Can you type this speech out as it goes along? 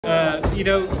you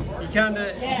know, you kind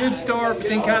of good start, but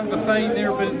then kind of a fade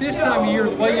there. But at this time of year,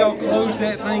 the way y'all closed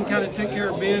that thing kind of took care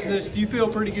of business. Do you feel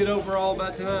pretty good overall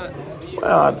about tonight?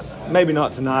 Well, maybe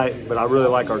not tonight, but I really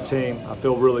like our team. I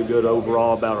feel really good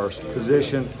overall about our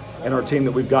position and our team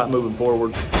that we've got moving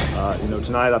forward. You know,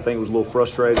 tonight I think it was a little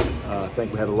frustrating. I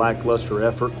think we had a lackluster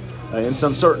effort in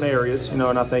some certain areas, you know,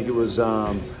 and I think it was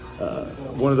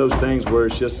one of those things where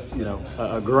it's just, you know,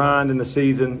 a grind in the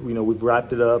season. You know, we've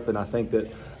wrapped it up, and I think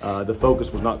that the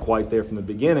focus was not quite there from the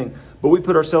beginning, but we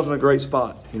put ourselves in a great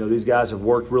spot. You know, these guys have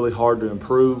worked really hard to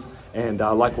improve, and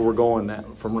I like where we're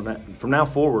going from now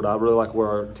forward. I really like where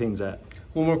our team's at.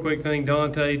 One more quick thing,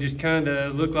 Dante just kind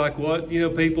of looked like what, you know,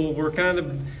 people were kind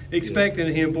of expecting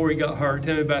of him before he got hurt.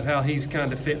 Tell me about how he's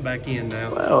kind of fit back in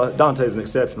now. Well, Dante's an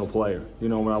exceptional player. You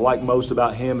know, what I like most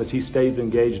about him is he stays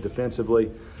engaged defensively,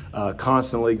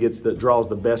 constantly draws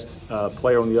the best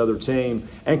player on the other team,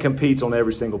 and competes on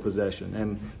every single possession.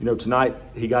 And, you know, tonight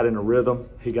he got in a rhythm,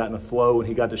 he got in a flow, and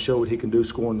he got to show what he can do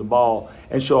scoring the ball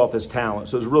and show off his talent.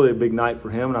 So it was really a big night for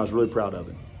him, and I was really proud of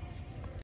him.